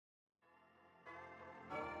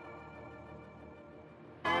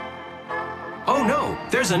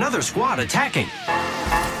There's another squad attacking.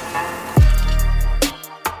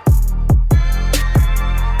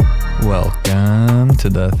 Welcome to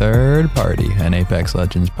The Third Party, an Apex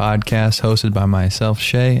Legends podcast hosted by myself,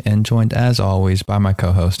 Shay, and joined as always by my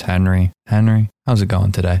co-host, Henry. Henry, how's it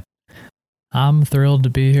going today? I'm thrilled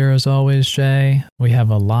to be here as always, Shay. We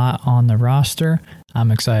have a lot on the roster.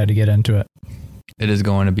 I'm excited to get into it. It is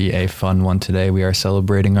going to be a fun one today. We are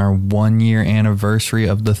celebrating our 1-year anniversary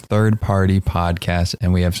of the Third Party podcast,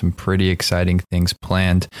 and we have some pretty exciting things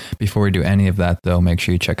planned. Before we do any of that, though, make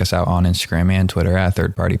sure you check us out on Instagram and Twitter at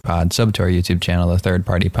Third Party Pod, sub to our YouTube channel, The Third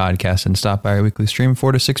Party Podcast, and stop by our weekly stream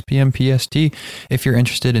 4 to 6 p.m. PST. If you're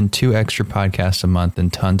interested in 2 extra podcasts a month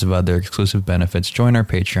and tons of other exclusive benefits, join our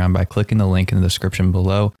Patreon by clicking the link in the description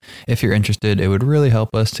below. If you're interested, it would really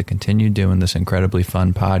help us to continue doing this incredibly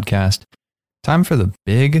fun podcast. Time for the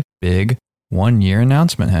big 1-year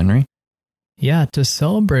announcement, Henry. Yeah, to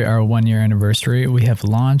celebrate our 1-year anniversary, we have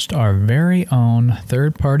launched our very own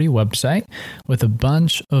third-party website with a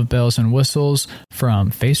bunch of bells and whistles,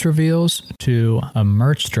 from face reveals to a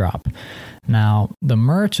merch drop. Now, the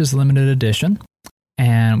merch is limited edition,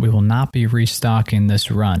 and we will not be restocking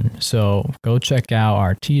this run. So go check out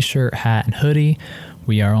our t-shirt, hat, and hoodie.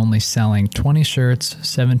 We are only selling 20 shirts,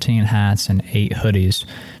 17 hats, and 8 hoodies.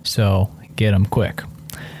 So get them quick.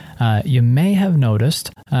 You may have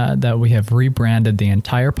noticed that we have rebranded the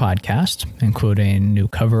entire podcast, including new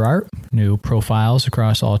cover art, new profiles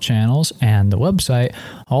across all channels, and the website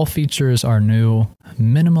all features our new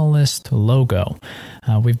minimalist logo.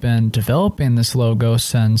 We've been developing this logo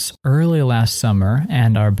since early last summer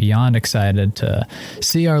and are beyond excited to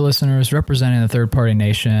see our listeners representing the Third Party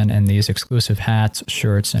Nation in these exclusive hats,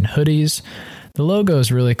 shirts, and hoodies. The logo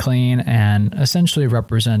is really clean and essentially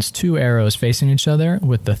represents 2 arrows facing each other,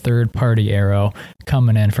 with the third party arrow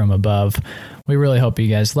coming in from above. We really hope you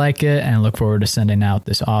guys like it and look forward to sending out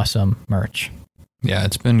this awesome merch. Yeah,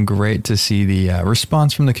 it's been great to see the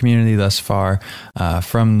response from the community thus far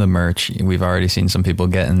from the merch. We've already seen some people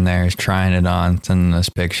getting theirs, trying it on, sending us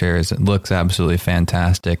pictures. It looks absolutely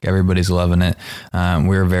fantastic. Everybody's loving it.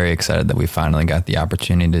 We're very excited that we finally got the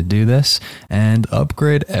opportunity to do this and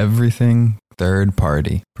upgrade everything third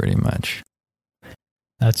party, pretty much.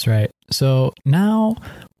 That's right. So now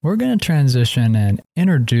we're going to transition and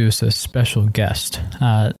introduce a special guest.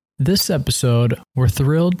 This episode, we're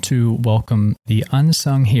thrilled to welcome the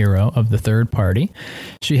unsung hero of the Third Party.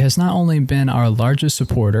 She has not only been our largest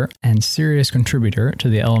supporter and serious contributor to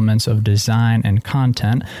the elements of design and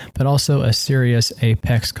content, but also a serious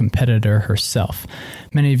Apex competitor herself.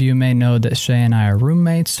 Many of you may know that Shay and I are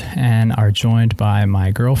roommates and are joined by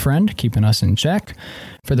my girlfriend, keeping us in check.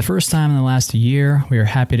 For the first time in the last year, we are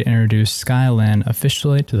happy to introduce Sky Lynn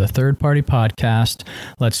officially to the Third Party Podcast.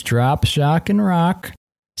 Let's drop, shock, and rock.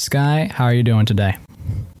 Sky, how are you doing today?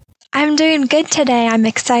 I'm doing good today. I'm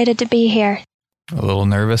excited to be here. A little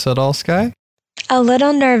nervous at all, Sky? A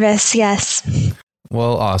little nervous, yes.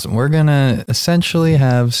 Well, awesome. We're going to essentially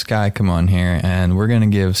have Sky come on here, and we're going to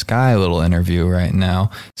give Sky a little interview right now,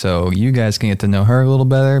 so you guys can get to know her a little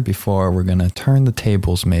better before we're going to turn the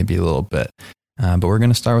tables maybe a little bit. But we're going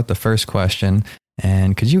to start with the first question.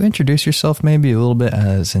 And could you introduce yourself maybe a little bit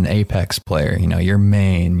as an Apex player? You know, your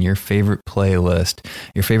main, your favorite playlist,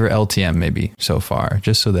 your favorite LTM maybe so far,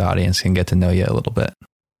 just so the audience can get to know you a little bit.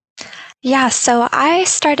 Yeah, so I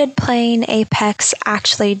started playing Apex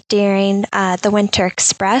actually during the Winter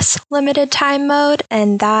Express limited time mode,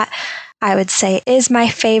 and that I would say is my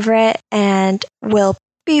favorite and will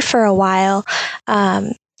be for a while.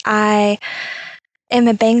 I am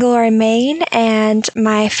a Bangalore main, and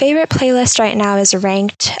my favorite playlist right now is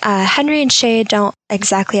ranked. Henry and Shay don't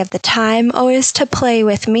exactly have the time always to play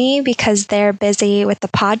with me because they're busy with the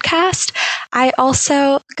podcast. I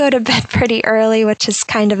also go to bed pretty early, which is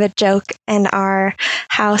kind of a joke in our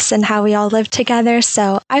house and how we all live together.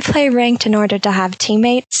 So I play ranked in order to have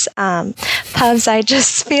teammates. Pubs, I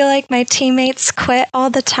just feel like my teammates quit all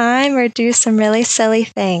the time or do some really silly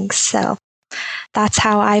things. So that's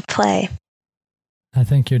how I play. I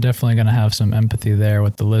think you're definitely going to have some empathy there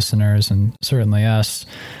with the listeners and certainly us.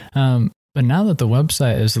 But now that the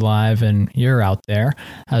website is live and you're out there,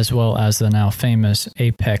 as well as the now famous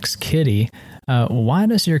Apex Kitty, why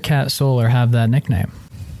does your cat Solar have that nickname?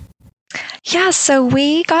 Yeah, so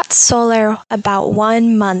we got Solar about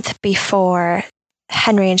 1 month before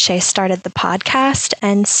Henry and Shay started the podcast.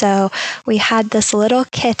 And so we had this little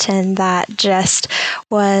kitten that just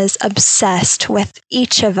was obsessed with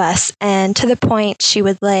each of us. And to the point she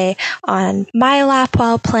would lay on my lap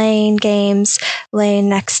while playing games, lay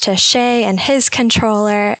next to Shay and his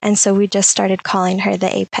controller. And so we just started calling her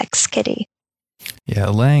the Apex Kitty. Yeah,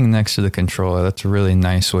 laying next to the controller, that's a really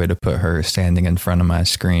nice way to put her, standing in front of my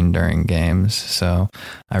screen during games. So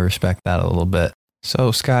I respect that a little bit.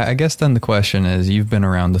 So, Sky, I guess then the question is, you've been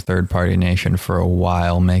around the Third Party Nation for a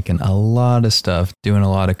while, making a lot of stuff, doing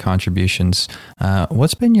a lot of contributions.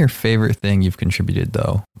 What's been your favorite thing you've contributed,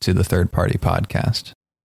 though, to the Third Party podcast?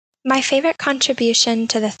 My favorite contribution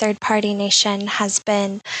to the Third Party Nation has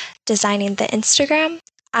been designing the Instagram.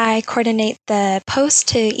 I coordinate the post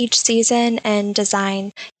to each season and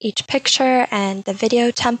design each picture and the video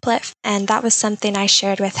template. And that was something I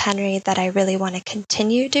shared with Henry that I really want to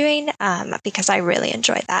continue doing because I really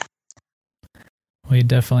enjoy that. We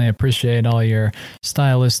definitely appreciate all your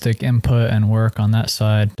stylistic input and work on that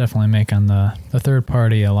side. Definitely making the third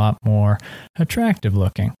party a lot more attractive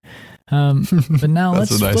looking. But now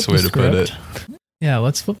let's flip the script. That's a nice way to put it. Yeah,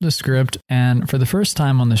 let's flip the script. And for the first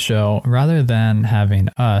time on the show, rather than having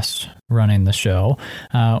us running the show,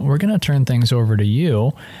 we're going to turn things over to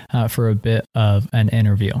you for a bit of an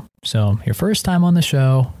interview. So your first time on the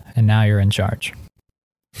show, and now you're in charge.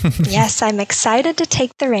 Yes, I'm excited to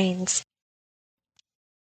take the reins.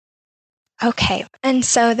 Okay, and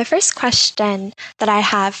so the first question that I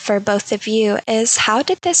have for both of you is, how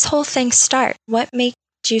did this whole thing start? What made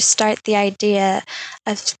you start the idea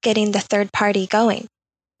of getting the third party going?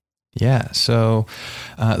 Yeah, so,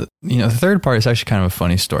 the third party is actually kind of a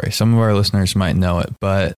funny story. Some of our listeners might know it,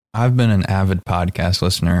 but I've been an avid podcast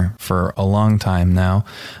listener for a long time now,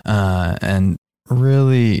 and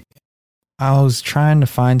really, I was trying to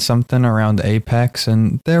find something around Apex,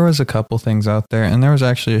 and there was a couple things out there, and there was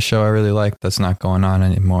actually a show I really liked that's not going on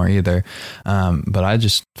anymore either. But I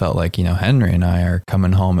just felt like, Henry and I are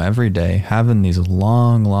coming home every day, having these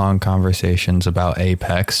long conversations about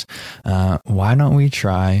Apex. Why don't we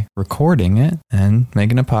try recording it and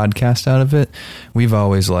making a podcast out of it? We've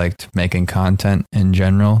always liked making content in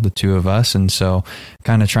general, the two of us, and so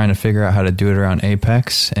kind of trying to figure out how to do it around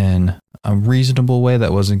Apex and a reasonable way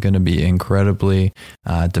that wasn't going to be incredibly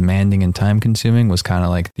demanding and time consuming was kind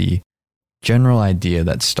of like the general idea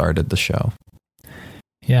that started the show.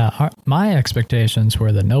 Yeah, my expectations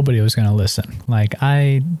were that nobody was going to listen. Like,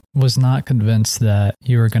 I was not convinced that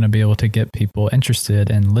you were going to be able to get people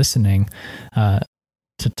interested in listening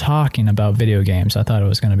to talking about video games. I thought it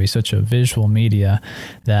was going to be such a visual media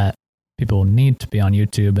that people need to be on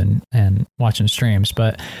YouTube and watching streams.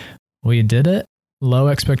 But we did it. Low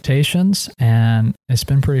expectations, and it's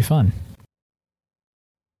been pretty fun.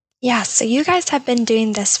 Yeah, so you guys have been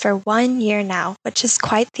doing this for 1 year now, which is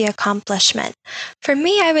quite the accomplishment. For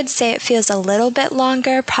me, I would say it feels a little bit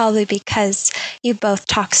longer, probably because you both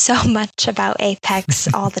talk so much about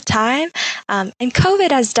Apex all the time. And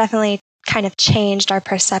COVID has definitely kind of changed our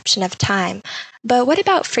perception of time. But what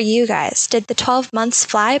about for you guys? Did the 12 months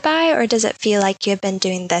fly by, or does it feel like you've been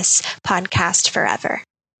doing this podcast forever?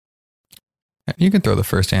 You can throw the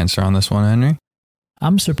first answer on this one, Henry.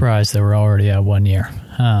 I'm surprised that we're already at 1 year.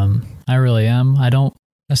 I really am. I don't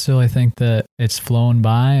necessarily think that it's flown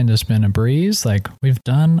by and just been a breeze. Like, we've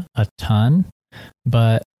done a ton,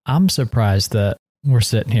 but I'm surprised that we're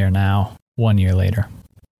sitting here now 1 year later.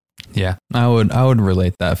 Yeah, I would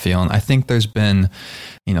relate that feeling. I think there's been,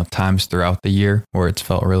 times throughout the year where it's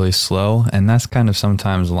felt really slow, and that's kind of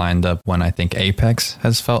sometimes lined up when I think Apex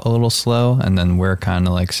has felt a little slow, and then we're kind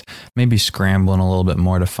of like maybe scrambling a little bit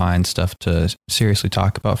more to find stuff to seriously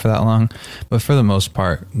talk about for that long. But for the most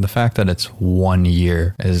part, the fact that it's 1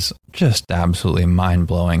 year is just absolutely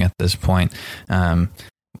mind-blowing at this point.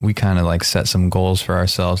 We kind of like set some goals for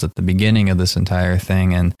ourselves at the beginning of this entire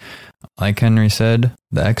thing, and like Henry said,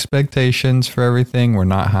 the expectations for everything were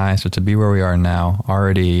not high. So to be where we are now,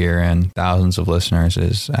 already a year in, thousands of listeners,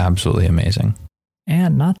 is absolutely amazing.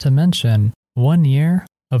 And not to mention 1 year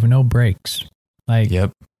of no breaks.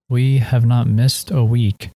 Yep. We have not missed a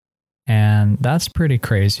week. And that's pretty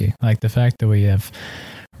crazy. Like, the fact that we have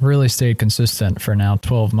really stayed consistent for now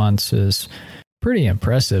 12 months is pretty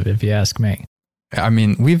impressive, if you ask me. I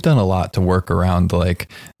mean, we've done a lot to work around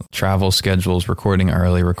like travel schedules, recording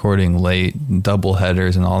early, recording late, double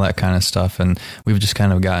headers and all that kind of stuff. And we've just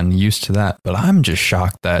kind of gotten used to that. But I'm just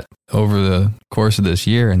shocked that over the course of this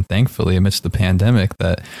year, and thankfully amidst the pandemic,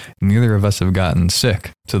 that neither of us have gotten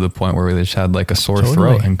sick to the point where we just had like a sore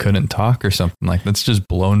throat and couldn't talk or something. Like, that's just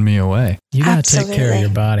blown me away. You got to take care of your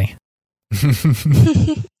body.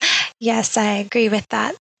 Yes, I agree with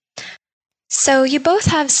that. So you both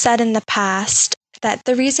have said in the past that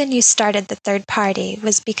the reason you started the third party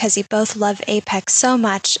was because you both love Apex so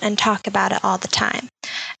much and talk about it all the time.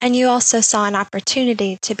 And you also saw an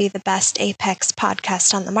opportunity to be the best Apex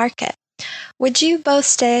podcast on the market. Would you both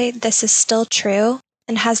say this is still true?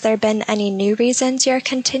 And has there been any new reasons you're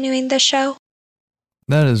continuing the show?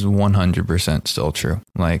 That is 100% still true.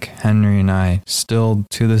 Like Henry and I still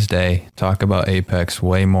to this day talk about Apex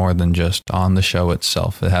way more than just on the show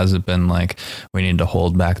itself. It hasn't been like we need to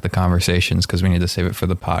hold back the conversations because we need to save it for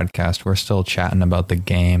the podcast. We're still chatting about the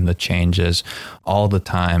game, the changes all the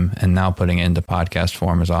time. And now putting it into podcast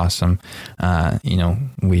form is awesome.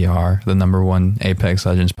 We are the number one Apex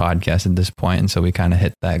Legends podcast at this point, and so we kind of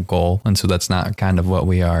hit that goal. And so that's not kind of what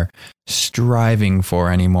we are striving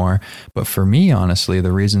for anymore. But for me, honestly,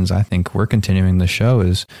 the reasons I think we're continuing the show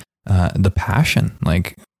is the passion.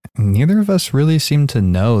 Like neither of us really seemed to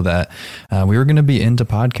know that we were going to be into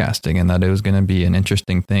podcasting and that it was going to be an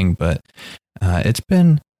interesting thing. But it's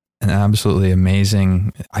been an absolutely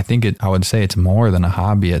amazing. I would say it's more than a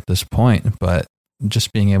hobby at this point, but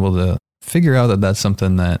just being able to figure out that that's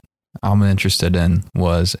something that I'm interested in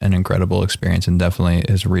was an incredible experience and definitely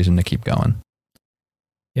is a reason to keep going.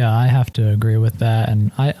 Yeah, I have to agree with that.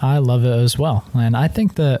 And I love it as well. And I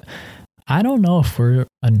think that, I don't know if we're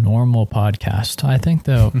a normal podcast. I think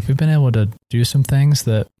that we've been able to do some things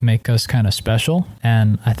that make us kind of special.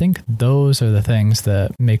 And I think those are the things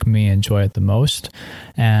that make me enjoy it the most.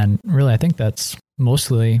 And really, I think that's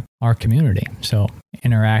mostly our community. So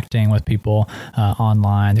interacting with people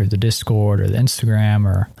online through the Discord or the Instagram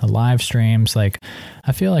or the live streams. Like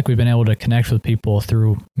I feel like we've been able to connect with people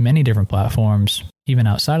through many different platforms, even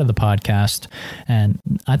outside of the podcast. And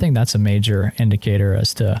I think that's a major indicator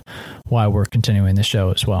as to why we're continuing the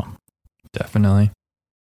show as well. Definitely.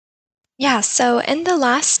 Yeah, so in the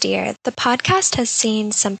last year, the podcast has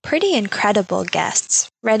seen some pretty incredible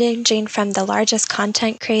guests, ranging from the largest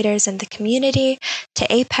content creators in the community to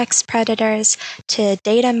apex predators to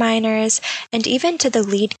data miners and even to the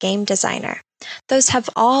lead game designer. Those have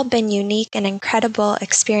all been unique and incredible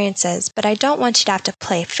experiences, but I don't want you to have to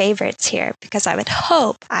play favorites here because I would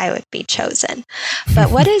hope I would be chosen.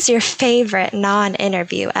 But what is your favorite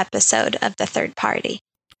non-interview episode of the third party?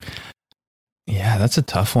 Yeah, that's a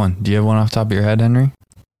tough one. Do you have one off the top of your head, Henry?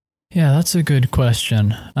 Yeah, that's a good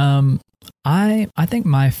question. I think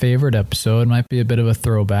my favorite episode might be a bit of a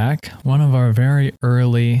throwback, one of our very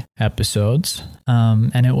early episodes,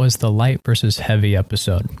 and it was the light versus heavy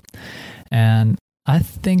episode. And I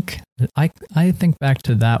think back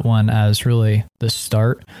to that one as really the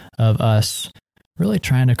start of us really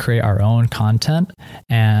trying to create our own content.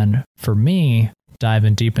 And for me,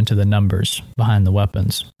 diving deep into the numbers behind the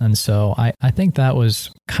weapons. And so I think that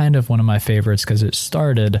was kind of one of my favorites because it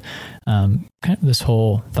started kind of this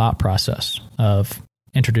whole thought process of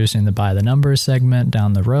introducing the by the numbers segment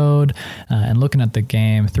down the road and looking at the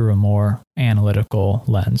game through a more analytical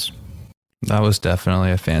lens. That was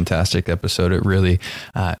definitely a fantastic episode. It really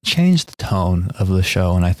changed the tone of the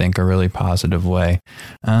show in, I think, a really positive way.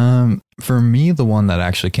 For me, the one that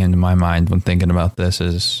actually came to my mind when thinking about this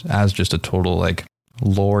is as just a total like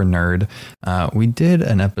lore nerd. We did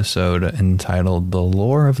an episode entitled The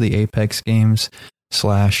Lore of the Apex Games /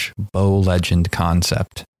 Bow Legend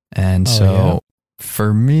Concept. And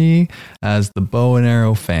for me, as the bow and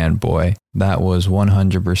arrow fanboy, that was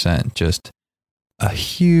 100% just a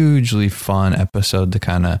hugely fun episode to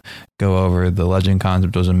kind of go over. The legend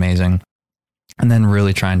concept was amazing. And then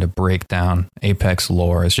really trying to break down Apex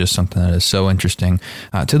lore is just something that is so interesting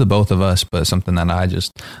to the both of us, but something that I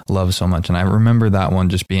just love so much. And I remember that one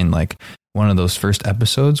just being like one of those first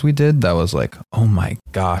episodes we did that was like, oh my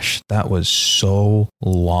gosh, that was so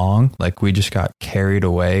long. Like we just got carried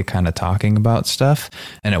away kind of talking about stuff.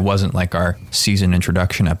 And it wasn't like our season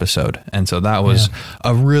introduction episode. And so that was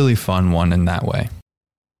a really fun one in that way.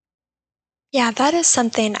 Yeah, that is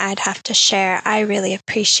something I'd have to share. I really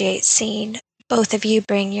appreciate seeing both of you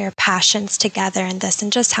bring your passions together in this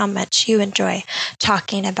and just how much you enjoy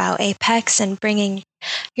talking about Apex and bringing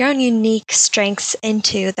your own unique strengths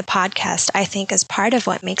into the podcast, I think is part of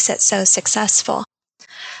what makes it so successful.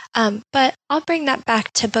 But I'll bring that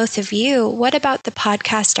back to both of you. What about the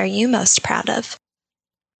podcast are you most proud of?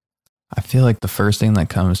 I feel like the first thing that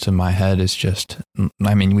comes to my head is just,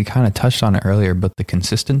 I mean, we kind of touched on it earlier, but the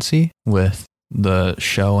consistency with the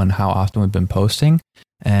show and how often we've been posting.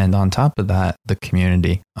 And on top of that, the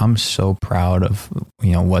community. I'm so proud of,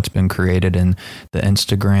 what's been created in the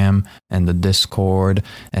Instagram and the Discord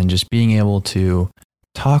and just being able to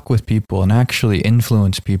talk with people and actually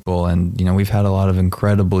influence people. And, we've had a lot of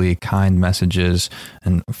incredibly kind messages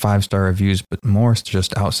and 5-star reviews, but more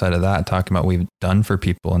just outside of that, talking about what we've done for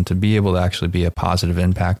people and to be able to actually be a positive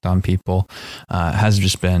impact on people has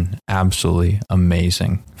just been absolutely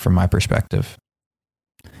amazing from my perspective.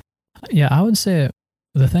 Yeah, I would say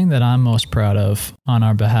the thing that I'm most proud of on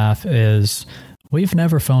our behalf is we've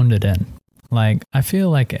never phoned it in. Like, I feel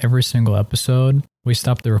like every single episode we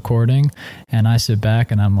stop the recording and I sit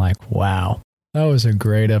back and I'm like, wow, that was a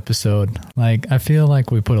great episode. Like, I feel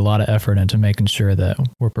like we put a lot of effort into making sure that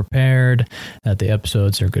we're prepared, that the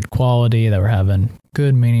episodes are good quality, that we're having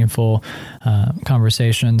good, meaningful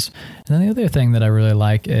conversations. And then the other thing that I really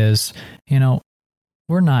like is,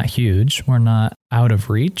 we're not huge, we're not out of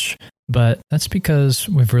reach, but that's because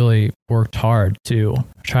we've really worked hard to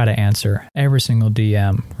try to answer every single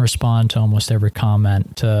DM, respond to almost every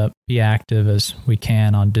comment, to be active as we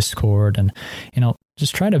can on Discord, and,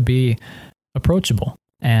 just try to be approachable.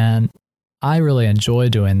 And I really enjoy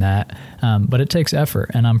doing that, but it takes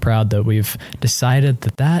effort, and I'm proud that we've decided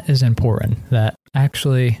that is important, that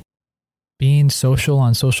actually being social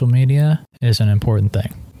on social media is an important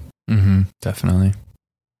thing. Mm-hmm, definitely.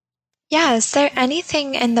 Yeah, is there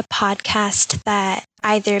anything in the podcast that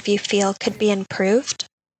either of you feel could be improved?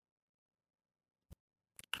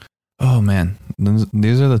 Oh man,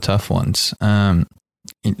 these are the tough ones.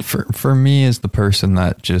 For me, as the person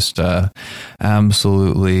that just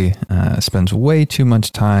absolutely spends way too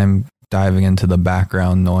much time diving into the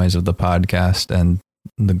background noise of the podcast and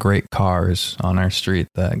the great cars on our street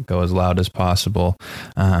that go as loud as possible.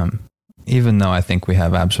 Even though I think we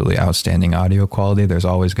have absolutely outstanding audio quality, there's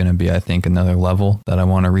always going to be, I think, another level that I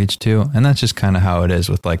want to reach to. And that's just kind of how it is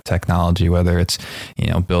with like technology, whether it's,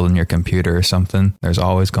 building your computer or something, there's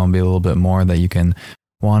always going to be a little bit more that you can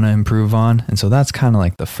want to improve on. And so that's kind of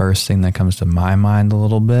like the first thing that comes to my mind a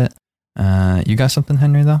little bit. You got something,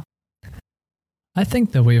 Henry, though? I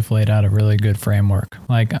think that we've laid out a really good framework.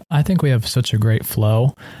 Like, I think we have such a great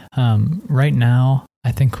flow. Right now,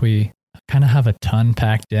 I think we kind of have a ton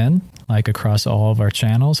packed in, like across all of our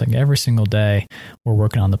channels. Like every single day we're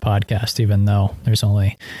working on the podcast, even though there's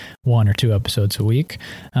only 1 or 2 episodes a week.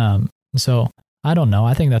 So I don't know.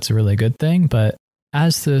 I think that's a really good thing. But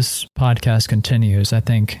as this podcast continues, I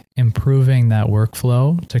think improving that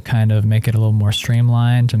workflow to kind of make it a little more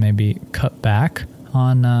streamlined, to maybe cut back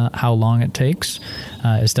on how long it takes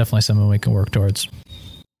is definitely something we can work towards.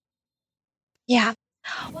 Yeah.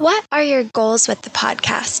 What are your goals with the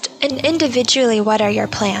podcast? And individually, what are your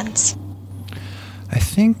plans? I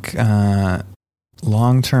think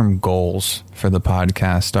long-term goals for the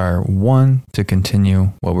podcast are, 1, to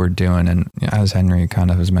continue what we're doing. And as Henry kind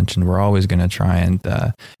of has mentioned, we're always going to try and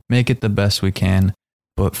make it the best we can.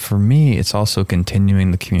 But for me, it's also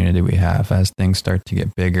continuing the community we have as things start to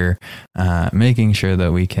get bigger, making sure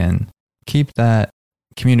that we can keep that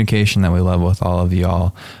communication that we love with all of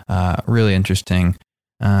y'all really interesting.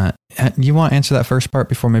 You want to answer that first part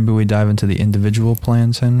before maybe we dive into the individual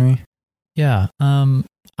plans, Henry? Yeah.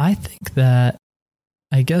 I think that,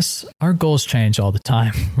 I guess our goals change all the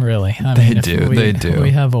time, really. They do.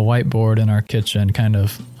 We have a whiteboard in our kitchen, kind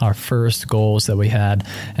of our first goals that we had,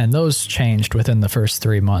 and those changed within the first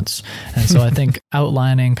 3 months. And so I think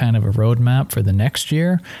outlining kind of a roadmap for the next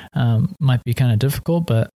year might be kind of difficult,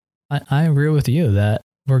 but I agree with you that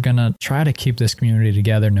we're going to try to keep this community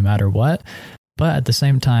together no matter what. But at the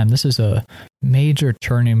same time, this is a major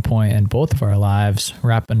turning point in both of our lives,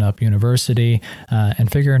 wrapping up university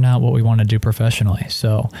and figuring out what we want to do professionally.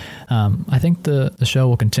 So I think the show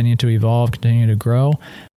will continue to evolve, continue to grow.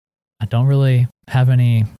 I don't really have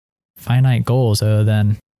any finite goals other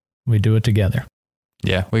than we do it together.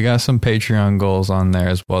 Yeah, we got some Patreon goals on there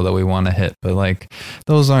as well that we want to hit, but like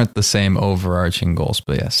those aren't the same overarching goals.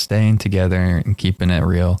 But yeah, staying together and keeping it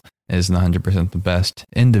real is 100% the best.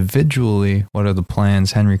 Individually, what are the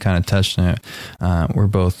plans? Henry kind of touched on it. We're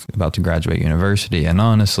both about to graduate university, and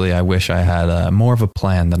honestly, I wish I had more of a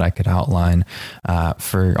plan that I could outline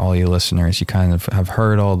for all you listeners. You kind of have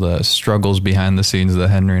heard all the struggles behind the scenes that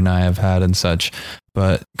Henry and I have had and such.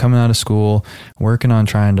 But coming out of school, working on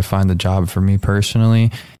trying to find a job for me personally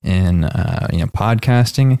in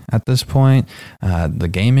podcasting at this point, the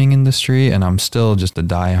gaming industry, and I'm still just a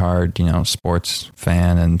diehard sports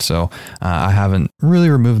fan, and so I haven't really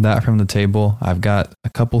removed that from the table. I've got a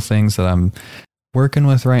couple things that I'm working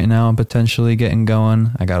with right now and potentially getting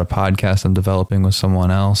going. I got a podcast I'm developing with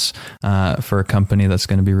someone else for a company that's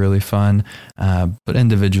going to be really fun. But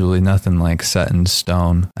individually, nothing like set in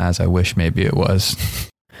stone as I wish maybe it was.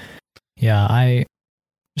 Yeah,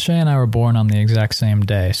 Shay and I were born on the exact same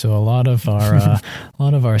day, so a lot of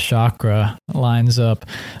our chakra lines up.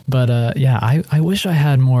 But I wish I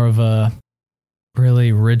had more of a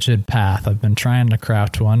really rigid path. I've been trying to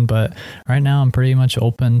craft one, but right now I'm pretty much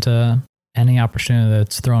open to any opportunity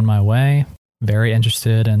that's thrown my way. Very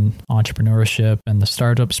interested in entrepreneurship and the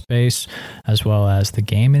startup space, as well as the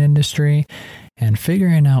gaming industry, and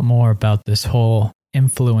figuring out more about this whole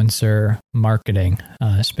influencer marketing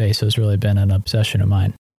space has really been an obsession of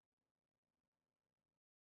mine.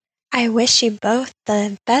 I wish you both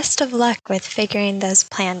the best of luck with figuring those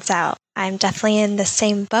plans out. I'm definitely in the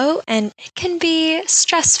same boat, and it can be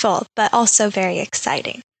stressful, but also very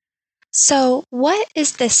exciting. So, what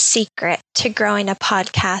is the secret to growing a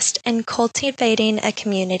podcast and cultivating a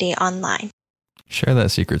community online? Share that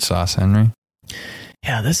secret sauce, Henry.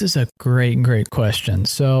 Yeah, this is a great question.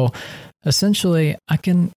 So, essentially, I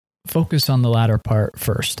can focus on the latter part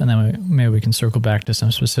first, and then maybe we can circle back to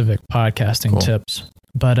some specific podcasting tips.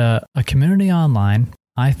 But a community online,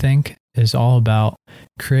 I think, is all about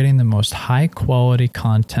creating the most high quality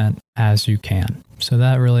content as you can. So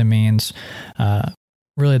that really means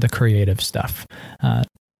really the creative stuff,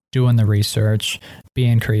 doing the research,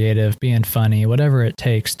 being creative, being funny, whatever it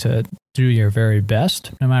takes to do your very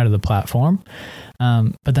best, no matter the platform.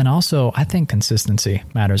 But then also, I think consistency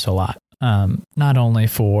matters a lot. Not only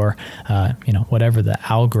for, whatever the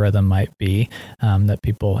algorithm might be that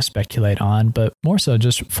people speculate on, but more so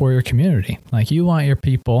just for your community. Like, you want your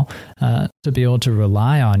people to be able to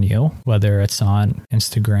rely on you, whether it's on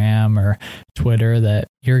Instagram or Twitter, that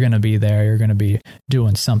you're going to be there, you're going to be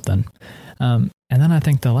doing something. And then I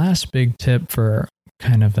think the last big tip for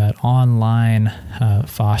kind of that online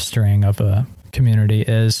fostering of a community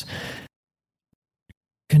is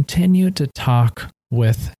continue to talk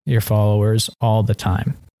with your followers all the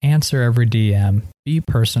time. Answer every DM, be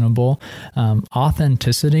personable.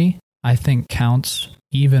 Authenticity, I think, counts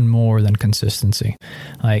even more than consistency.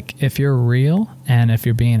 Like, if you're real and if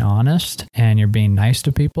you're being honest and you're being nice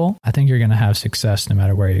to people, I think you're going to have success no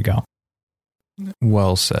matter where you go.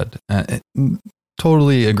 Well said.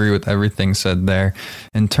 Totally agree with everything said there.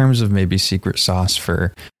 In terms of maybe secret sauce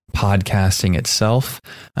for podcasting itself,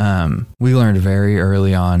 we learned very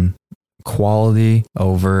early on quality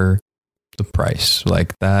over the price.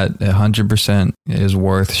 Like, that 100% is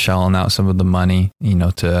worth shelling out some of the money,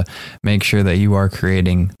 to make sure that you are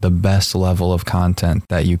creating the best level of content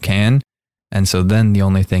that you can. And so then the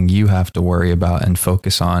only thing you have to worry about and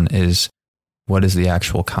focus on is, what is the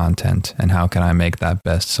actual content and how can I make that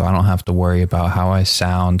best? So I don't have to worry about how I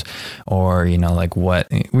sound or, what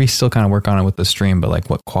we still kind of work on it with the stream, but like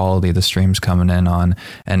what quality the stream's coming in on.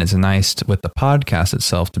 And it's nice with the podcast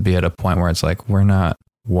itself to be at a point where it's like, we're not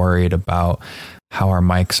worried about how our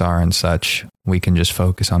mics are and such. We can just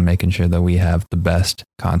focus on making sure that we have the best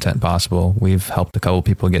content possible. We've helped a couple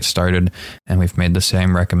people get started, and we've made the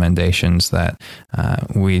same recommendations that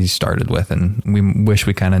we started with. And we wish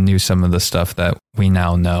we kind of knew some of the stuff that we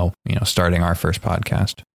now know, starting our first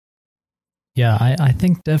podcast. Yeah, I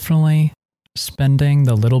think definitely spending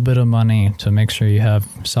the little bit of money to make sure you have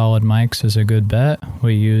solid mics is a good bet.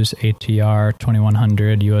 We use ATR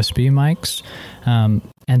 2100 USB mics.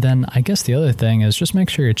 And then I guess the other thing is just make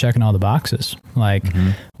sure you're checking all the boxes. Like,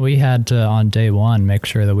 we had to, on day one, make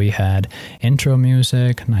sure that we had intro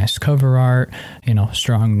music, nice cover art,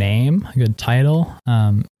 strong name, good title.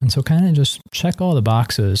 And so kind of just check all the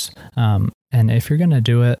boxes. And if you're going to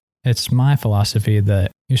do it, it's my philosophy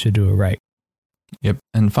that you should do it right. Yep.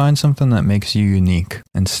 And find something that makes you unique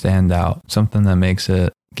and stand out. Something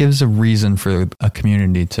that gives a reason for a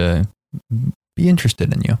community to be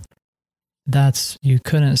interested in you. You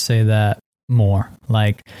couldn't say that more.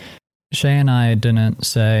 Like, Shay and I didn't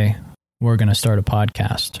say we're going to start a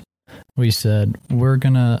podcast. We said we're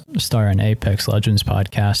going to start an Apex Legends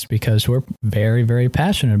podcast because we're very, very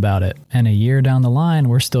passionate about it. And a year down the line,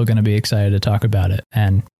 we're still going to be excited to talk about it.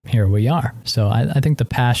 And here we are. So I think the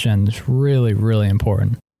passion is really, really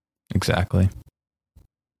important. Exactly.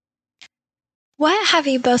 What have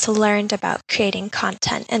you both learned about creating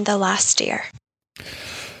content in the last year?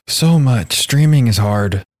 So much. Streaming is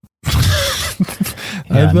hard.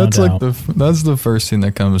 Yeah, that's no like that's the first thing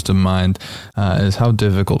that comes to mind is how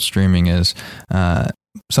difficult streaming is.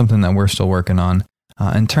 Something that we're still working on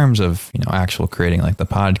in terms of actual creating like the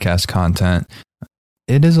podcast content.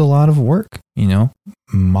 It is a lot of work,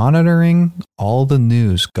 monitoring all the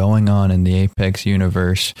news going on in the Apex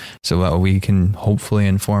universe so that we can hopefully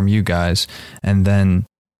inform you guys, and then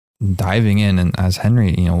diving in, and as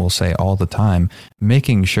Henry will say all the time,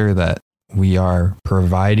 making sure that we are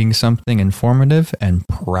providing something informative and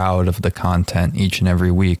proud of the content each and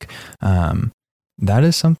every week. That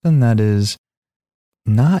is something that is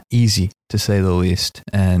not easy, to say the least,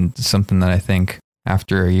 and something that I think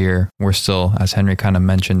after a year, we're still, as Henry kind of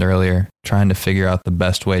mentioned earlier, trying to figure out the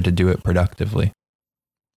best way to do it productively.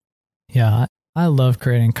 Yeah, I love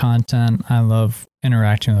creating content. I love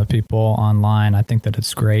interacting with people online. I think that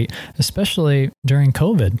it's great, especially during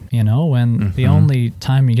COVID, when the only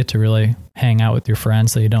time you get to really hang out with your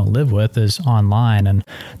friends that you don't live with is online. And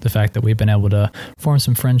the fact that we've been able to form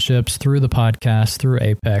some friendships through the podcast, through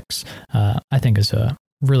Apex, I think is a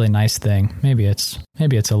really nice thing. Maybe it's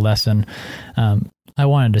a lesson. I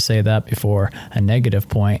wanted to say that before a negative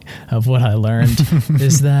point of what I learned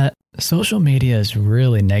is that social media is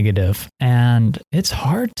really negative, and it's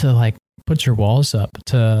hard to like put your walls up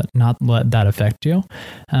to not let that affect you.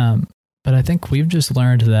 But I think we've just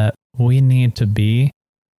learned that we need to be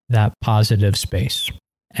that positive space.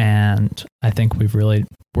 And I think we've really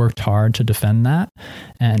worked hard to defend that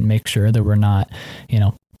and make sure that we're not,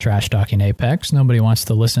 trash talking Apex. Nobody wants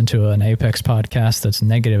to listen to an Apex podcast that's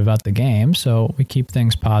negative about the game. So we keep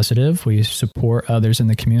things positive. We support others in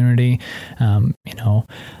the community.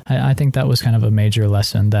 I think that was kind of a major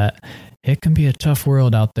lesson that it can be a tough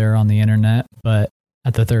world out there on the internet, but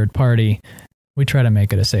at the third party, we try to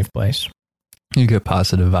make it a safe place. You get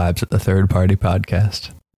positive vibes at the Third Party Podcast.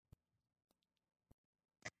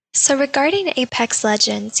 So regarding Apex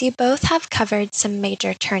Legends, you both have covered some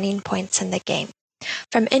major turning points in the game.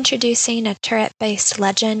 From introducing a turret-based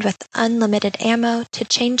legend with unlimited ammo to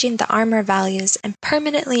changing the armor values and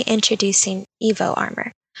permanently introducing Evo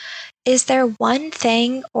armor. Is there one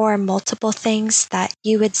thing or multiple things that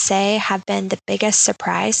you would say have been the biggest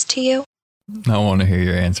surprise to you? I want to hear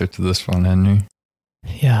your answer to this one, Henry.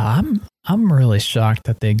 Yeah, I'm really shocked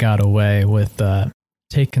that they got away with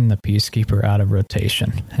taking the Peacekeeper out of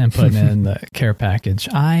rotation and putting it in the care package.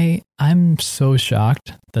 I'm so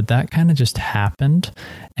shocked that kind of just happened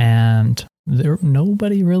and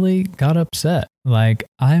nobody really got upset. Like,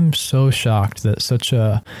 I'm so shocked that such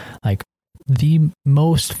a, like, the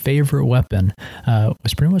most favorite weapon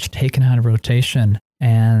was pretty much taken out of rotation,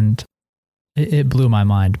 and it blew my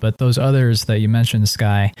mind. But those others that you mentioned,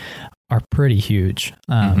 Sky, are pretty huge,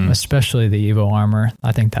 especially the Evo armor.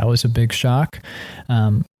 I think that was a big shock.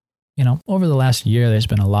 Over the last year, there's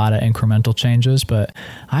been a lot of incremental changes, but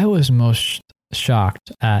I was most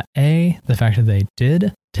shocked at A, the fact that they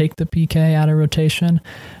did take the PK out of rotation,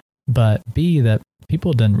 but B, that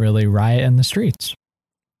people didn't really riot in the streets.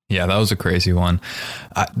 Yeah, that was a crazy one.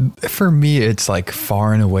 For me, it's like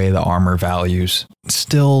far and away the armor values.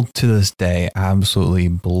 Still to this day, absolutely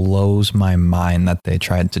blows my mind that they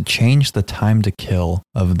tried to change the time to kill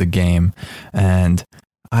of the game. And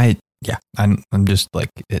I'm just like,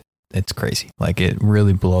 it's crazy. Like, it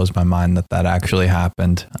really blows my mind that actually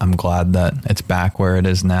happened. I'm glad that it's back where it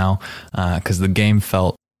is now, because the game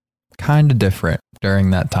felt kind of different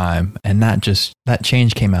during that time, and that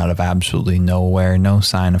change came out of absolutely nowhere, no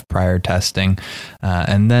sign of prior testing,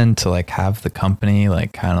 and then to like have the company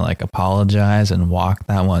like kind of like apologize and walk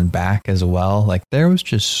that one back as well. Like, there was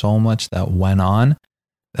just so much that went on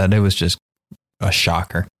that it was just a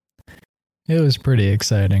shocker. It was pretty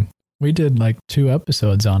exciting. We did like 2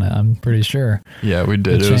 episodes on it, I'm pretty sure. Yeah, we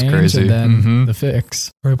did. It was crazy. And then the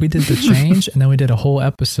fix. Or we did the change, and then we did a whole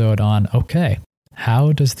episode on, okay,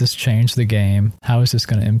 how does this change the game? How is this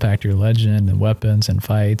going to impact your legend and weapons and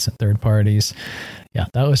fights and third parties? Yeah,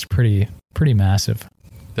 that was pretty massive.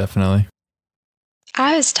 Definitely.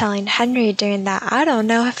 I was telling Henry during that, I don't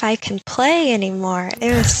know if I can play anymore.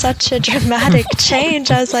 It was such a dramatic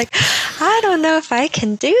change. I was like, I don't know if I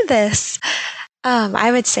can do this.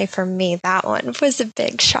 I would say for me, that one was a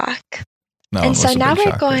big shock. And so now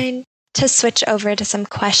we're going to switch over to some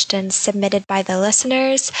questions submitted by the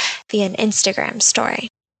listeners via an Instagram story.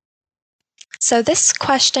 So this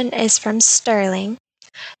question is from Sterling.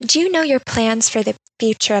 Do you know your plans for the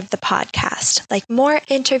future of the podcast, like more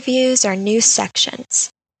interviews or new sections?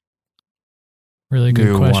 Really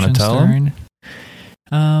good question, Sterling.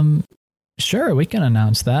 Sure, we can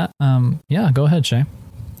announce that. Yeah, go ahead, Shay.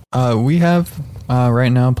 We have right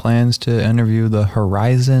now plans to interview the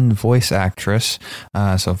Horizon voice actress.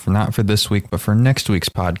 So not for this week, but for next week's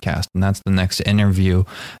podcast. And that's the next interview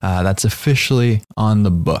that's officially on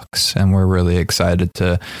the books. And we're really excited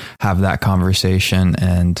to have that conversation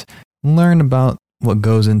and learn about what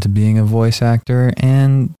goes into being a voice actor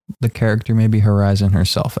and the character, maybe Horizon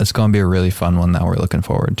herself. It's going to be a really fun one that we're looking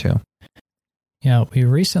forward to. Yeah,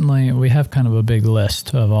 we have kind of a big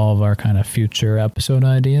list of all of our kind of future episode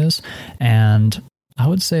ideas. And I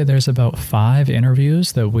would say there's about 5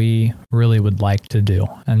 interviews that we really would like to do.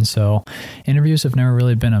 And so interviews have never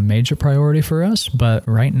really been a major priority for us, but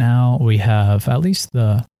right now we have at least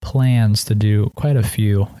the plans to do quite a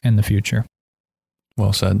few in the future.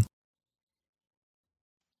 Well said.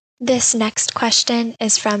 This next question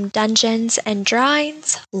is from Dungeons and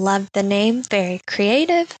Drawings. Love the name, very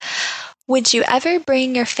creative. Would you ever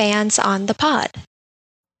bring your fans on the pod?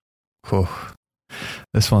 Whew.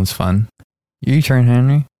 This one's fun. Your turn,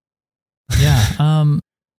 Henry. Yeah,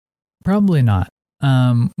 probably not.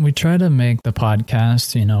 We try to make the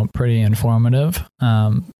podcast, pretty informative.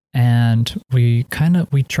 And we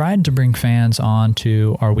tried to bring fans on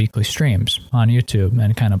to our weekly streams on YouTube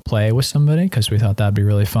and kind of play with somebody, because we thought that'd be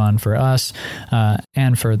really fun for us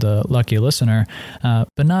and for the lucky listener.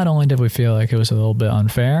 But not only did we feel like it was a little bit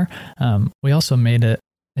unfair, we also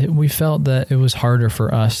we felt that it was harder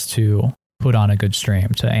for us to put on a good stream,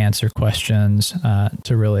 to answer questions,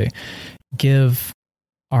 to really give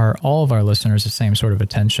all of our listeners the same sort of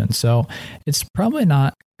attention. So it's probably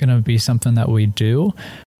not going to be something that we do,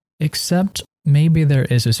 except maybe there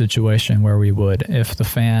is a situation where we would, if the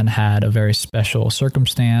fan had a very special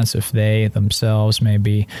circumstance, if they themselves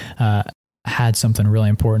maybe had something really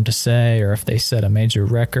important to say, or if they set a major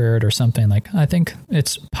record or something. Like, I think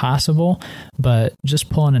it's possible, but just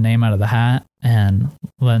pulling a name out of the hat and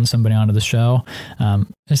letting somebody onto the show,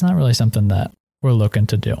 it's not really something that we're looking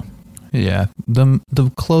to do. Yeah,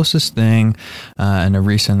 the closest thing and a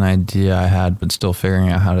recent idea I had, but still figuring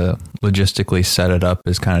out how to logistically set it up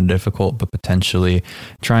is kind of difficult, but potentially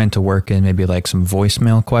trying to work in maybe like some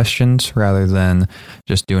voicemail questions rather than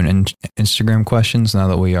just doing Instagram questions, now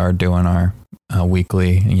that we are doing our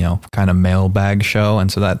weekly, kind of mailbag show.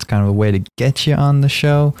 And so that's kind of a way to get you on the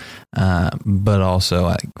show. But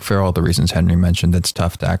also, for all the reasons Henry mentioned, it's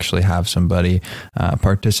tough to actually have somebody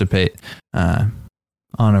participate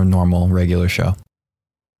on a normal, regular show.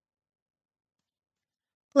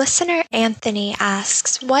 Listener Anthony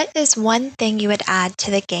asks, what is one thing you would add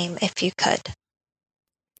to the game if you could?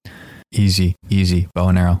 Easy, bow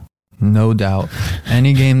and arrow. No doubt.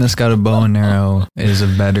 Any game that's got a bow and arrow is a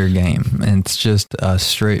better game. And it's just a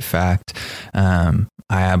straight fact.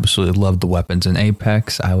 I absolutely love the weapons in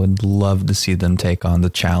Apex. I would love to see them take on the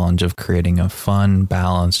challenge of creating a fun,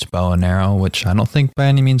 balanced bow and arrow, which I don't think by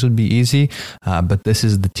any means would be easy. But this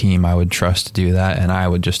is the team I would trust to do that. And I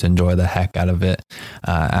would just enjoy the heck out of it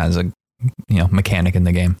as a mechanic in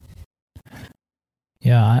the game.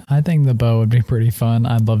 Yeah, I think the bow would be pretty fun.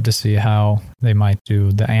 I'd love to see how they might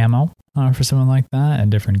do the ammo for something like that in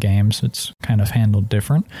different games. It's kind of handled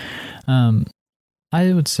different.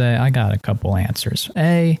 I would say I got a couple answers.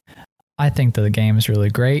 I think that the game is really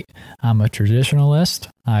great. I'm a traditionalist.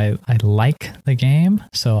 I like the game,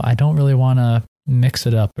 so I don't really want to mix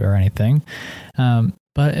it up or anything.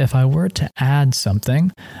 But if I were to add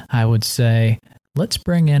something, I would say, let's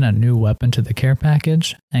bring in a new weapon to the care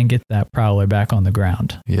package and get that Prowler back on the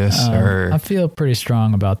ground. Yes, sir. I feel pretty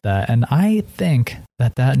strong about that. And I think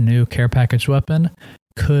that new care package weapon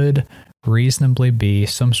could reasonably be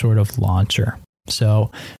some sort of launcher. So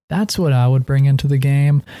that's what I would bring into the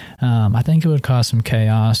game. I think it would cause some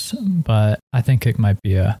chaos, but I think it might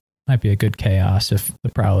be a good chaos if the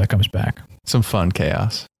Prowler comes back. Some fun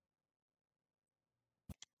chaos.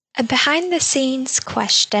 A behind-the-scenes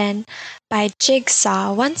question by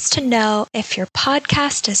Jigsaw wants to know if your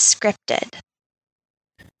podcast is scripted.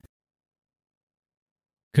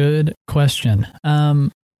 Good question.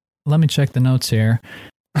 Let me check the notes here.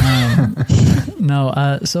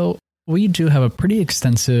 So we do have a pretty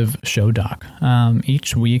extensive show doc.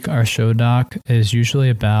 Each week, our show doc is usually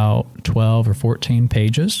about 12 or 14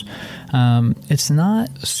 pages. It's not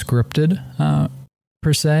scripted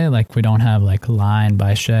per se, like we don't have like line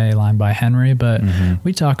by Shay, line by Henry, but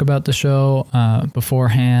we talk about the show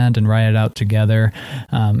beforehand and write it out together.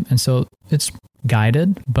 And so it's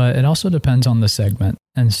guided, but it also depends on the segment.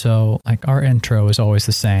 And so like our intro is always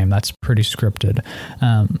the same. That's pretty scripted.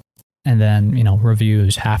 And then,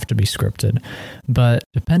 reviews have to be scripted. But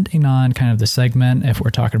depending on kind of the segment, if we're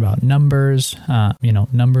talking about numbers,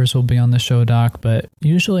 numbers will be on the show doc. But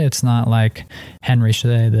usually it's not like Henry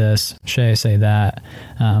say this, Shay say that.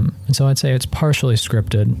 And so I'd say it's partially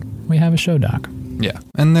scripted. We have a show doc. Yeah.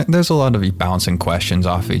 And there's a lot of bouncing questions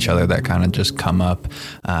off each other that kind of just come up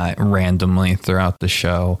randomly throughout the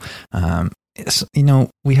show.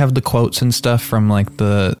 We have the quotes and stuff from like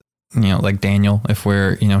like Daniel, if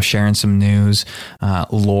we're, sharing some news,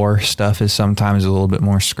 lore stuff is sometimes a little bit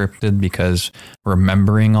more scripted because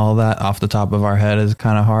remembering all that off the top of our head is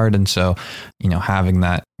kind of hard. And so, having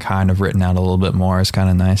that kind of written out a little bit more is kind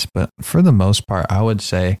of nice. But for the most part, I would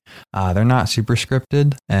say they're not super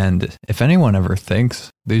scripted. And if anyone ever thinks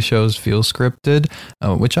these shows feel scripted,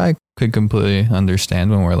 which I could completely understand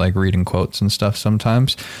when we're like reading quotes and stuff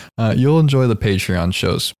sometimes, you'll enjoy the Patreon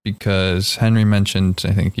shows because Henry mentioned,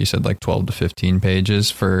 I think you said like 12 to 15 pages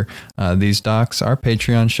for these docs. Our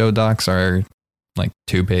Patreon show docs are like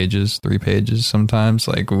 2 pages, 3 pages sometimes.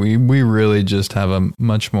 Like we really just have a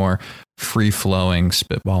much more free-flowing,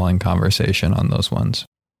 spitballing conversation on those ones.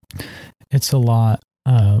 It's a lot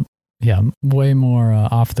way more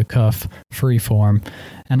off the cuff, free form.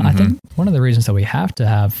 And I think one of the reasons that we have to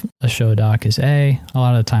have a show doc is a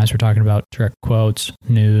lot of the times we're talking about direct quotes,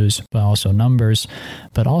 news, but also numbers,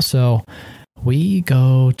 but also we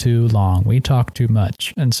go too long. We talk too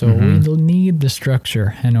much. And so we need the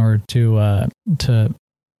structure in order to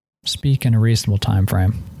speak in a reasonable time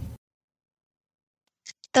frame.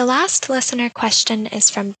 The last listener question is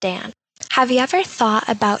from Dan. Have you ever thought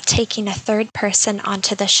about taking a third person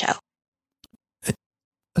onto the show?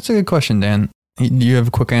 That's a good question, Dan. Do you have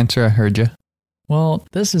a quick answer? I heard you. Well,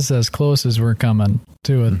 this is as close as we're coming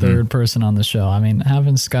to a third person on the show. I mean,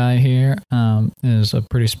 having Sky here is a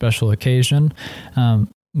pretty special occasion.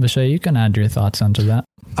 Vishay, you can add your thoughts onto that.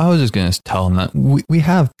 I was just going to tell him that we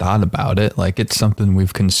have thought about it. Like, it's something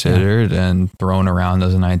we've considered and thrown around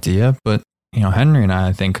as an idea. But, Henry and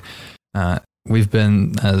I think we've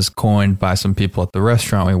been, as coined by some people at the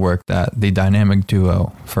restaurant we worked at, the dynamic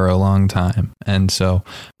duo for a long time. And so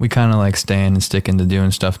we kind of like staying and sticking to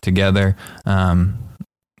doing stuff together.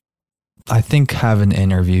 I think having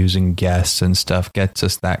interviews and guests and stuff gets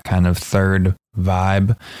us that kind of third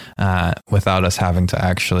vibe without us having to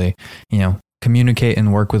actually, communicate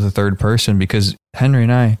and work with a third person, because Henry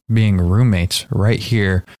and I being roommates right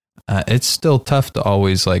here, it's still tough to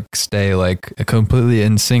always stay completely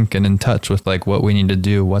in sync and in touch with what we need to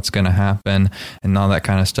do, what's going to happen, and all that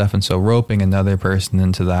kind of stuff. And so roping another person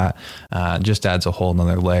into that just adds a whole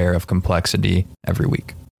nother layer of complexity every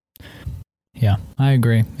week. Yeah, I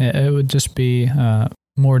agree. It would just be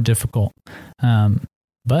more difficult.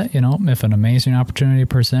 But, if an amazing opportunity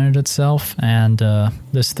presented itself and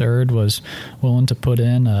this third was willing to put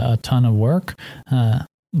in a ton of work,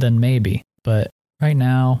 then maybe. But right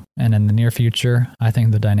now and in the near future, I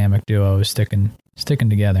think the dynamic duo is sticking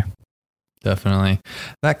together. Definitely.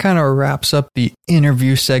 That kind of wraps up the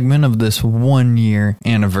interview segment of this 1 year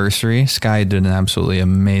anniversary. Sky did an absolutely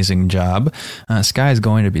amazing job. Sky is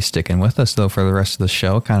going to be sticking with us, though, for the rest of the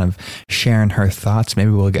show, kind of sharing her thoughts. Maybe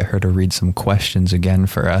we'll get her to read some questions again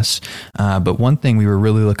for us. But one thing we were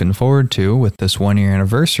really looking forward to with this 1 year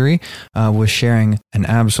anniversary was sharing an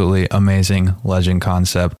absolutely amazing legend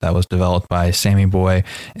concept that was developed by Sammy Boy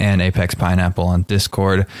and Apex Pineapple on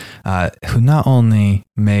Discord, who not only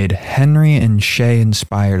made Henry and Shay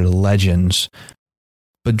inspired legends,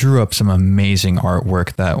 but drew up some amazing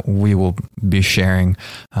artwork that we will be sharing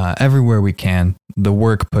everywhere we can. The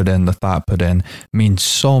work put in, the thought put in, means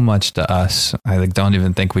so much to us. I don't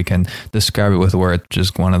even think we can describe it with words.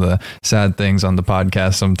 Just one of the sad things on the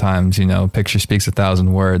podcast sometimes, picture speaks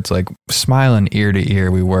 1,000 words. Smiling ear to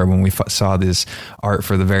ear we were when we saw this art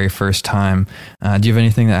for the very first time. Do you have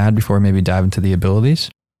anything to add before maybe dive into the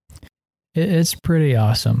abilities? It's pretty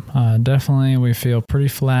awesome. Definitely, we feel pretty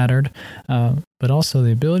flattered, but also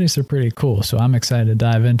the abilities are pretty cool, so I'm excited to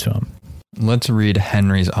dive into them. Let's read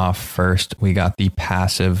Henry's off first. We got the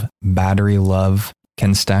passive Battery Love,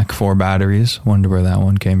 can stack 4 batteries. Wonder where that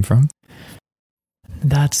one came from.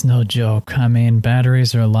 That's no joke. I mean,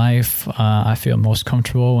 batteries are life. I feel most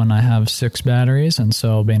comfortable when I have 6 batteries, and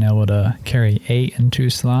so being able to carry 8 in 2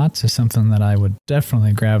 slots is something that I would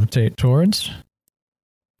definitely gravitate towards.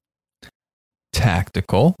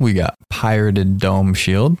 Tactical, we got Pirated Dome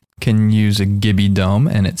Shield, can use a Gibby Dome,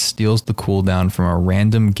 and it steals the cooldown from a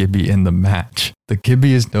random Gibby in the match. The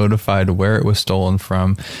Gibby is notified where it was stolen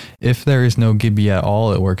from. If there is no Gibby at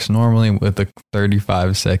all, it works normally with a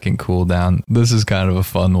 35-second cooldown. This is kind of a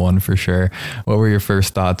fun one for sure. What were your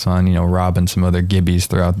first thoughts on, robbing some other Gibbies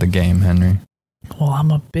throughout the game, Henry? Well,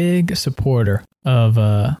 I'm a big supporter of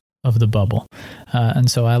the bubble.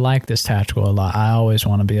 And so I like this tactical a lot. I always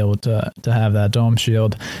want to be able to have that dome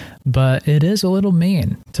shield, but it is a little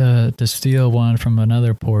mean to steal one from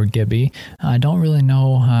another poor Gibby. I don't really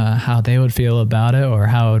know how they would feel about it or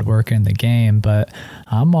how it would work in the game, but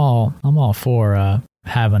I'm all for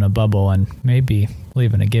having a bubble and maybe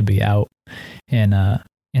leaving a Gibby out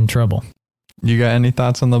in trouble. You got any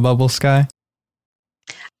thoughts on the bubble, Sky?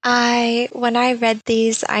 When I read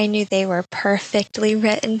these, I knew they were perfectly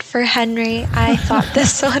written for Henry. I thought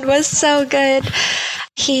this one was so good.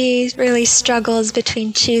 He really struggles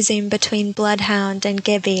choosing between Bloodhound and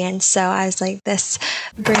Gibby, and so I was like, this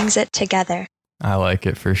brings it together. I like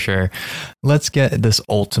it for sure. Let's get this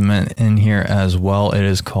ultimate in here as well. It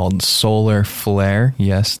is called Solar Flare.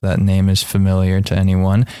 Yes, that name is familiar to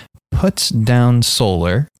anyone. Puts down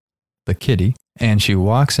Solar, the kitty, and she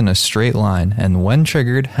walks in a straight line, and when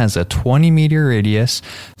triggered has a 20-meter radius.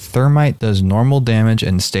 Thermite does normal damage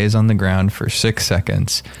and stays on the ground for 6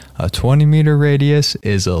 seconds. A 20-meter radius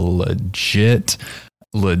is a legit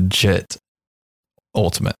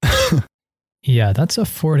ultimate. Yeah, that's a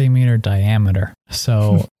 40-meter diameter.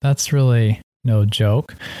 So that's really no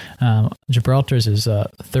joke. Gibraltar's is a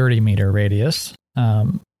 30-meter radius.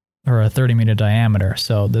 Or a 30-meter diameter,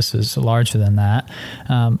 so this is larger than that.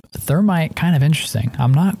 Thermite, kind of interesting.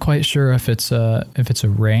 I'm not quite sure if it's a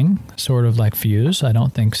ring, sort of like fuse. I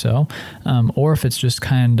don't think so, or if it's just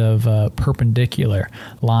kind of perpendicular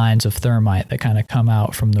lines of thermite that kind of come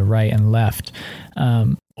out from the right and left,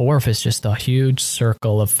 or if it's just a huge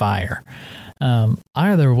circle of fire.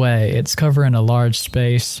 Either way, it's covering a large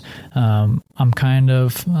space. I'm kind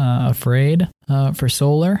of afraid for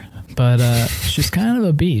Solar, but she's kind of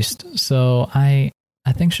a beast. So I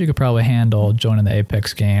think she could probably handle joining the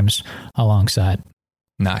Apex games alongside.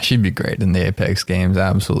 Nah, she'd be great in the Apex games,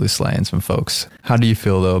 absolutely slaying some folks. How do you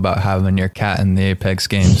feel, though, about having your cat in the Apex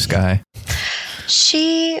games, Sky?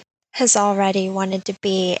 She has already wanted to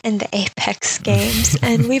be in the Apex games,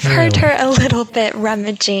 and we've heard her a little bit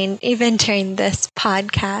rummaging even during this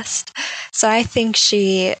podcast. So I think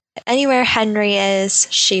anywhere Henry is,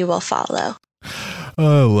 she will follow.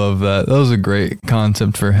 Oh, I love that. That was a great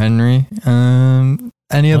concept for Henry.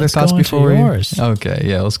 Any other thoughts before yours? Okay,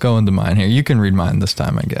 yeah, let's go into mine here. You can read mine this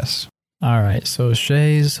time, I guess. All right, so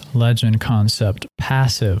Shay's legend concept,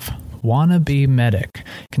 passive. Wannabe Medic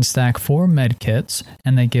can stack 4 med kits,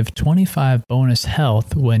 and they give 25 bonus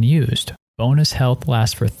health when used. Bonus health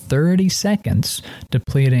lasts for 30 seconds,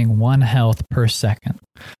 depleting 1 health per second.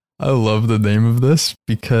 I love the name of this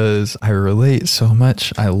because I relate so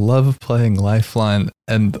much. I love playing Lifeline,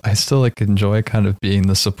 and I still enjoy kind of being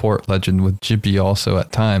the support legend with Jibby also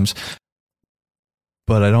at times.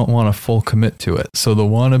 But I don't want to full commit to it. So the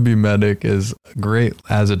Wannabe Medic is great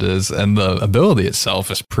as it is, and the ability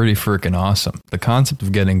itself is pretty freaking awesome. The concept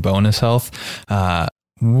of getting bonus health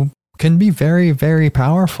can be very, very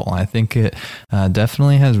powerful. I think it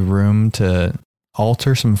definitely has room to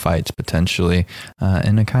alter some fights potentially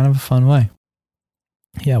in a kind of a fun way.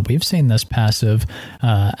 Yeah, we've seen this passive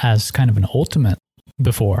as kind of an ultimate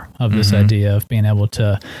before of this idea of being able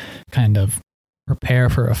to kind of prepare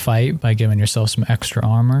for a fight by giving yourself some extra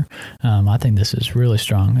armor. I think this is really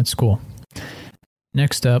strong. It's cool.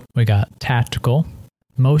 Next up, we got Tactical.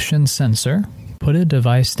 Motion sensor. Put a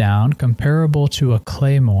device down comparable to a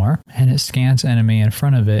claymore, and it scans enemy in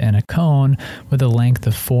front of it in a cone with a length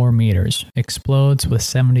of 4 meters. Explodes with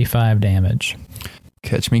 75 damage.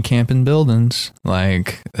 Catch me camping buildings.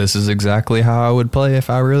 Like, this is exactly how I would play if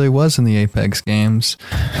I really was in the Apex games.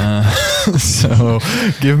 So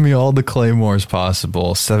give me all the claymores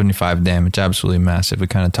possible. 75 damage, absolutely massive. We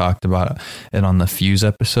kind of talked about it on the Fuse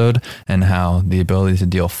episode and how the ability to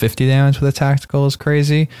deal 50 damage with a tactical is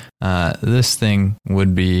crazy. This thing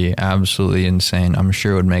would be absolutely insane. I'm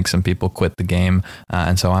sure it would make some people quit the game.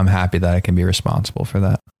 And so I'm happy that I can be responsible for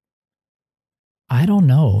that. I don't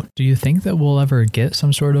know. Do you think that we'll ever get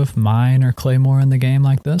some sort of mine or claymore in the game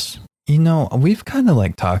like this? You know, we've kind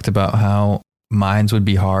of talked about how mines would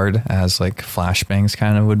be hard, as flashbangs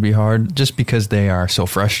kind of would be hard, just because they are so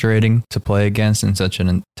frustrating to play against in such an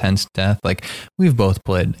intense death. We've both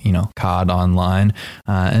played, COD online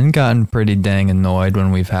and gotten pretty dang annoyed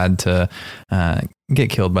when we've had to get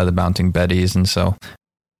killed by the bouncing Bettys. And so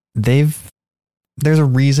there's a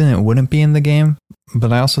reason it wouldn't be in the game,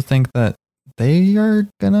 but I also think that they are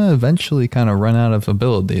going to eventually kind of run out of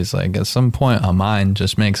abilities. At some point, a mine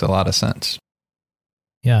just makes a lot of sense.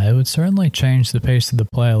 Yeah, it would certainly change the pace of the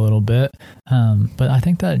play a little bit. But I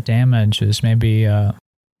think that damage is maybe a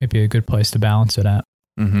good place to balance it at.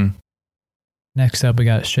 Mm-hmm. Next up, we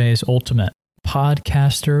got Shay's ultimate.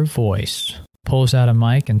 Podcaster voice. Pulls out a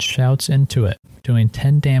mic and shouts into it, doing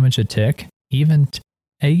 10 damage a tick.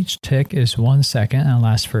 Each tick is 1 second and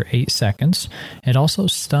lasts for 8 seconds. It also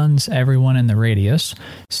stuns everyone in the radius,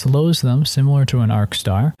 slows them similar to an arc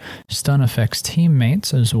star. Stun affects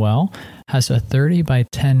teammates as well. Has a 30 by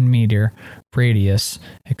 10 meter radius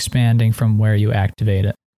expanding from where you activate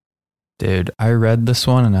it. Dude, I read this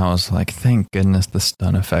one and I was like, thank goodness the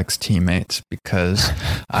stun affects teammates, because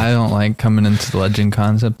I don't like coming into the legend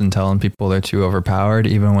concept and telling people they're too overpowered,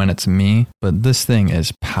 even when it's me. But this thing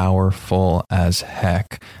is powerful as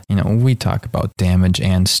heck. We talk about damage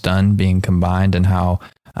and stun being combined and how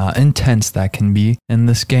intense that can be in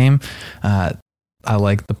this game. I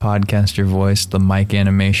like the podcaster voice. The mic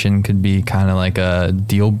animation could be kind of like a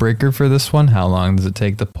deal breaker for this one. How long does it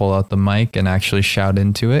take to pull out the mic and actually shout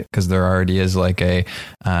into it? Because there already is a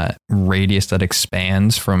radius that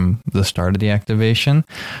expands from the start of the activation.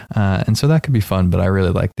 And so that could be fun, but I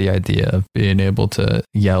really like the idea of being able to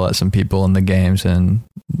yell at some people in the games and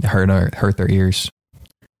hurt their ears.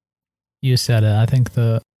 You said it. I think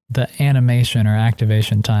the the animation or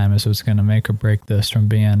activation time is what's going to make or break this from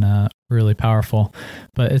being really powerful.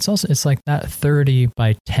 But it's like that 30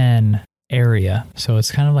 by 10 area. So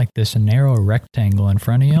it's kind of like this narrow rectangle in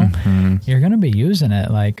front of you. Mm-hmm. You're going to be using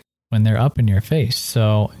it like when they're up in your face.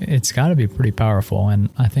 So it's got to be pretty powerful. And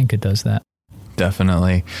I think it does that.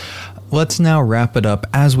 Definitely. Let's now wrap it up,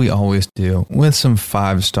 as we always do, with some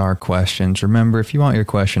 5-star questions. Remember, if you want your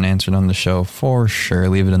question answered on the show, for sure,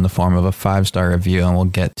 leave it in the form of a 5-star review, and we'll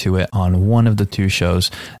get to it on one of the 2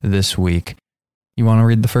 shows this week. You want to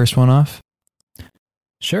read the first one off?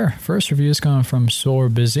 Sure. First review is coming from Sore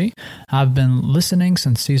Busy. I've been listening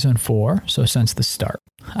since season 4, so since the start.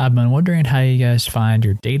 I've been wondering how you guys find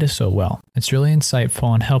your data so well. It's really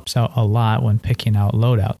insightful and helps out a lot when picking out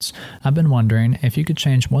loadouts. I've been wondering if you could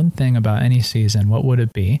change one thing about any season, what would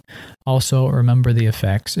it be? Also, remember the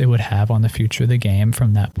effects it would have on the future of the game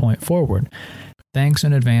from that point forward. Thanks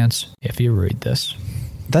in advance if you read this.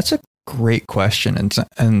 That's a great question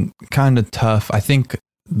and kind of tough. I think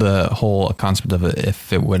the whole concept of it,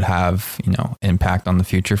 if it would have, impact on the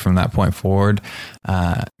future from that point forward,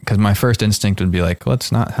 because my first instinct would be like,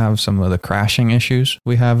 let's not have some of the crashing issues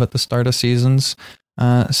we have at the start of seasons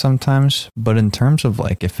sometimes. But in terms of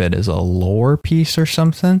like, if it is a lore piece or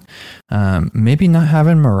something, maybe not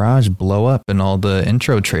having Mirage blow up in all the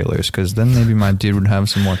intro trailers, because then maybe my dude would have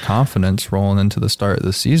some more confidence rolling into the start of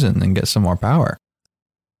the season and get some more power.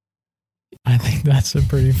 I think that's a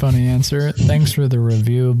pretty funny answer. Thanks for the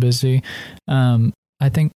review, Busy. I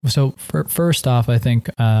think so. First off, I think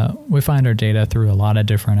we find our data through a lot of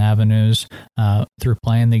different avenues, through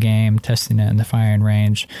playing the game, testing it in the firing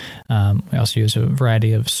range. We also use a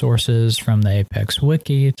variety of sources, from the Apex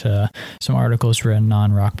Wiki to some articles written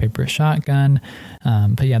on Rock, Paper, Shotgun.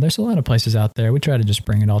 But yeah, there's a lot of places out there. We try to just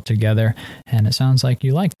bring it all together, and it sounds like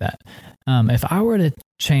you like that. If I were to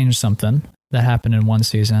change something that happened in one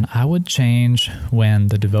season, I would change when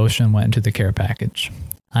the Devotion went into the care package.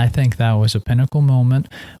 I think that was a pinnacle moment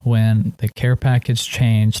when the care package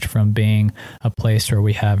changed from being a place where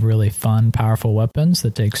we have really fun, powerful weapons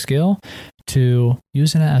that take skill to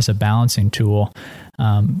using it as a balancing tool,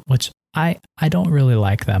 which I don't really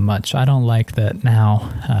like that much. I don't like that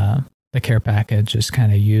now the care package is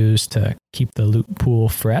kind of used to keep the loot pool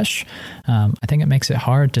fresh. I think it makes it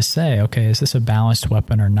hard to say, okay, is this a balanced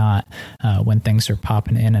weapon or not when things are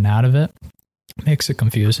popping in and out of it. Makes it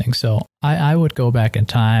confusing. So I would go back in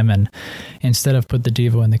time and instead of put the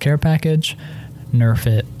Devo in the care package, nerf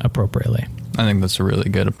it appropriately. I think that's a really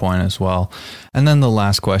good point as well. And then the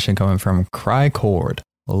last question coming from Crycord.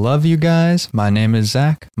 Love you guys. My name is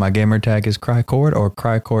Zach. My gamer tag is Crycord or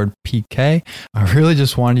Crycord PK. I really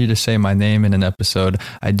just wanted you to say my name in an episode.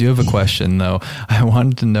 I do have a question though. I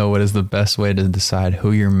wanted to know what is the best way to decide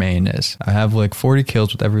who your main is. I have like 40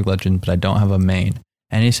 kills with every legend, but I don't have a main.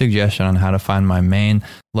 Any suggestion on how to find my main?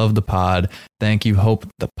 Love the pod. Thank you. Hope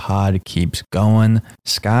the pod keeps going.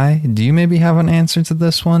 Sky, do you maybe have an answer to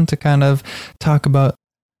this one to kind of talk about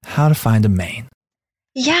how to find a main?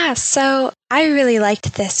 Yeah, so I really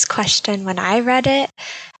liked this question when I read it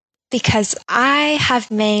because I have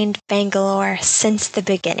mained Bangalore since the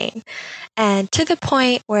beginning, and to the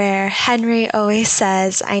point where Henry always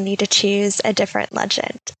says I need to choose a different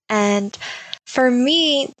legend. And for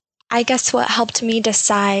me, I guess what helped me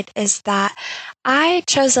decide is that I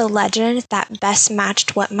chose a legend that best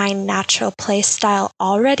matched what my natural play style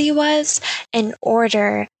already was in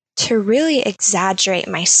order to really exaggerate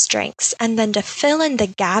my strengths and then to fill in the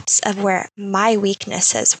gaps of where my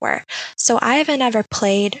weaknesses were. So I haven't ever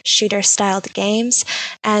played shooter-styled games,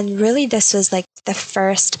 and really this was like the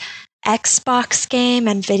first Xbox game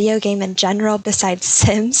and video game in general besides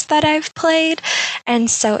Sims that I've played. And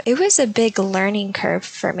so it was a big learning curve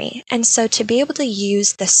for me. And so to be able to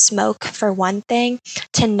use the smoke for one thing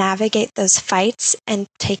to navigate those fights and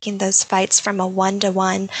taking those fights from a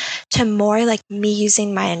 1-to-1 to more like me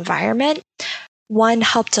using my environment, one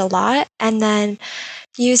helped a lot. And then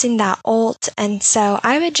using that ult. And so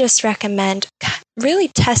I would just recommend really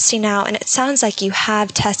testing out, and it sounds like you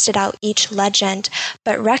have tested out each legend,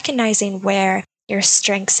 but recognizing where your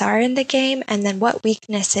strengths are in the game and then what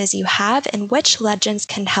weaknesses you have and which legends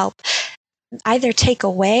can help either take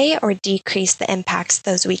away or decrease the impacts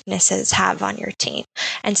those weaknesses have on your team.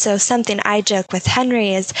 And so something I joke with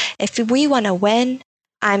Henry is if we want to win,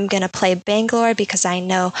 I'm going to play Bangalore because I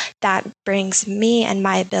know that brings me and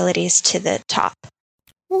my abilities to the top.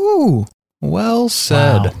 Ooh, well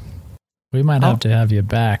said. Wow. We might have to have you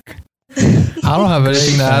back. I don't have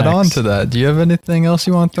anything to add on to that. Do you have anything else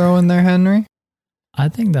you want to throw in there, Henry? I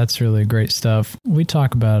think that's really great stuff. We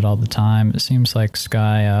talk about it all the time. It seems like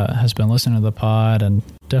Sky has been listening to the pod and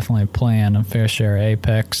definitely playing a fair share of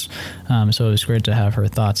Apex. So it was great to have her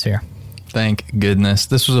thoughts here. Thank goodness.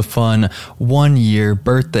 This was a fun 1 year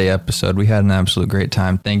birthday episode. We had an absolute great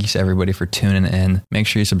time. Thank you to everybody for tuning in. Make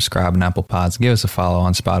sure you subscribe on Apple Pods. Give us a follow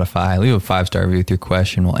on Spotify. Leave a 5-star review with your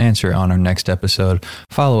question. We'll answer it on our next episode.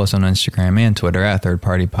 Follow us on Instagram and Twitter at Third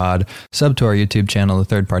Party Pod. Sub to our YouTube channel, The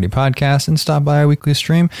Third Party Podcast, and stop by our weekly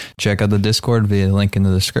stream. Check out the Discord via the link in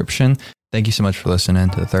the description. Thank you so much for listening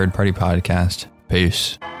to the Third Party Podcast.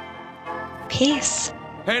 Peace. Peace.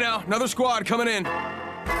 Hey now, another squad coming in.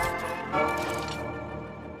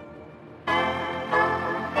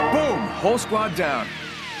 Boom! Whole squad down.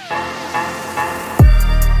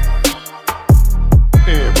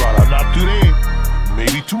 Hey, brother, not today.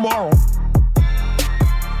 Maybe tomorrow.